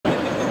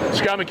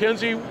Scott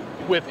McKenzie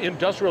with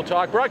Industrial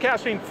Talk,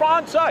 broadcasting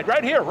from site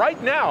right here,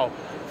 right now.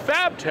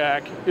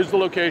 FABTECH is the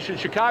location,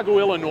 Chicago,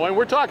 Illinois. And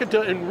we're talking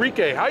to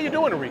Enrique. How you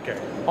doing, Enrique?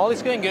 All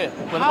is going good.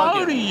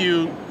 How do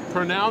you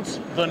pronounce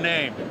the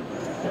name?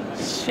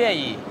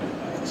 SEYI.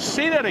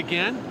 Say that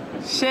again.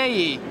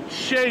 SEYI.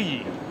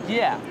 SEYI.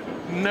 Yeah.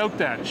 Note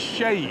that,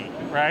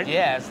 SEYI, right?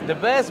 Yes, the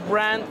best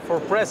brand for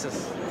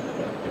presses.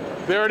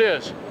 There it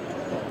is.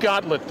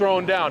 Gauntlet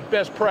thrown down,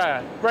 best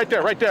press. Right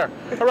there, right there.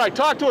 All right,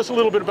 talk to us a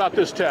little bit about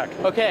this tech.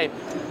 Okay,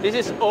 this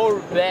is our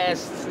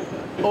best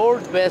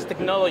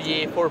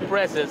technology for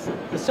presses.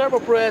 The servo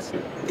press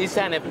is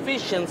an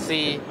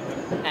efficiency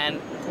and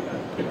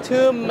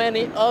too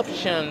many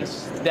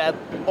options that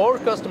our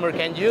customer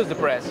can use the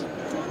press.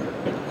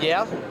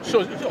 Yeah.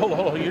 So, hold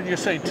on, you're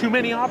saying too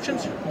many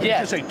options?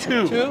 Yes. You say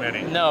too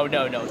many. No.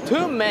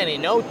 Too many,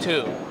 no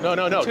two.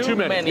 No, too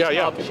many.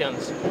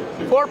 Options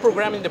for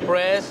programming the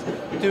press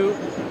to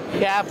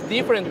have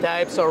different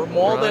types of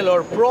model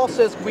or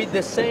process with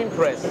the same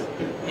press.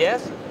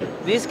 Yes.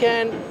 This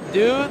can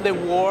do the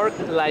work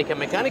like a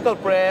mechanical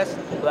press,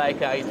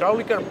 like a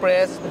hydraulic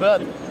press,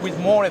 but with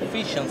more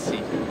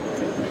efficiency.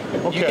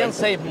 Okay. You can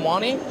save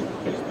money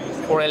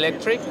for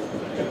electric.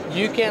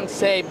 You can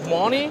save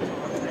money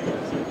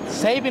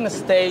saving a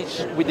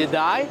stage with the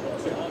die.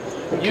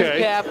 Okay.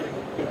 You have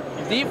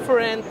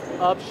different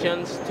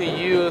options to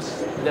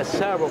use the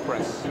servo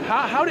press.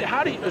 How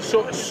do you,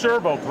 so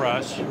servo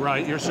press,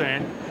 right, you're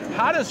saying,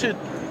 how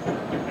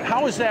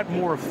is that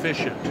more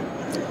efficient?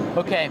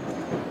 Okay,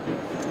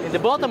 in the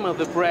bottom of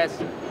the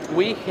press,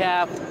 we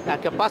have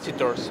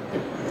capacitors.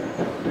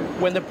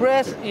 When the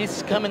press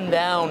is coming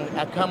down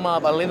and come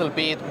up a little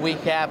bit, we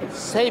have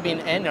saving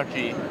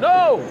energy.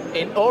 No!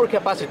 In our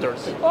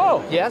capacitors.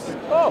 Oh! Yes?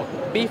 Oh!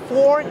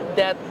 Before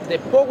that the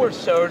power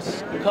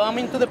source come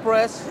into the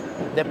press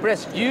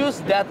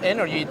use that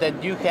energy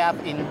that you have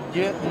in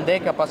the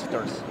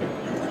capacitors.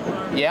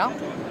 Yeah?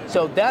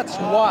 So that's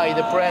why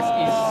the press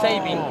is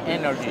saving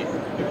energy.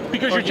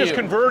 Because you're just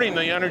converting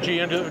the energy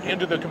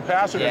into the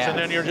capacitors, yes, and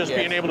then you're just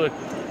being able to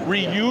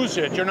reuse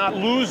it. You're not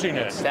losing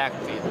it.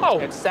 Exactly. Oh.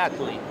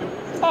 Exactly.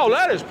 Oh,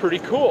 that is pretty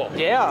cool.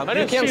 Yeah. I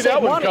didn't see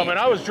that one coming.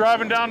 I was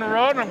driving down the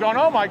road and I'm going,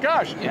 oh my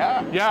gosh.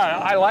 Yeah. Yeah,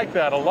 I like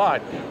that a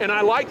lot. And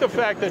I like the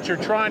fact that you're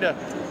trying to,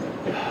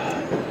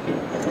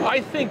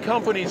 I think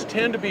companies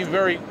tend to be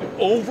very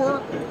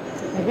over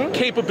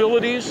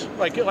capabilities.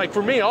 Like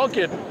for me,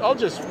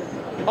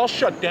 I'll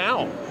shut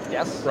down.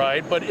 Yes.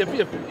 Right? But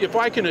if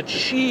I can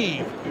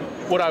achieve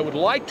what I would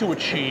like to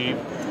achieve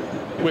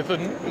with the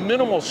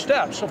minimal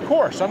steps, of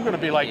course, I'm going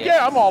to be like,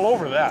 yeah, I'm all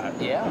over that.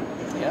 Yeah.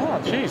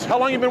 Yeah, geez. How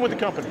long have you been with the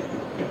company?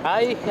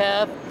 I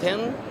have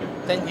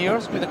 10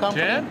 years with the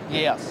company. 10?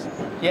 Yes.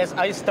 Yes,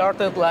 I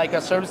started like a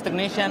service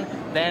technician,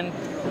 then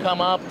come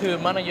up to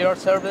manager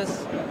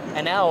service,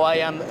 and now I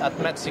am at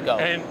Mexico.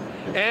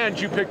 And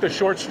you picked the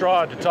short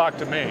straw to talk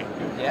to me.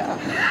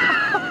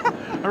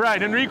 Yeah. All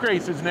right, Enrique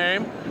is his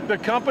name. The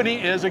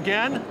company is,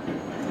 again?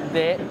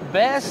 The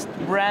best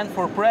brand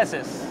for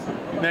presses.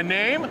 The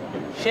name?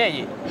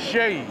 SEYI.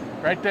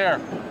 SEYI, right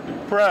there.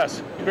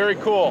 Press, very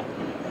cool.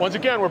 Once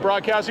again, we're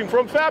broadcasting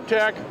from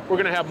FABTECH. We're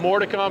going to have more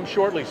to come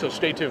shortly, so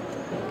stay tuned.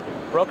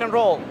 Rock and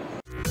roll.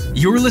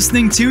 You're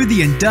listening to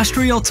the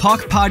Industrial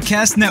Talk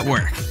Podcast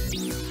Network.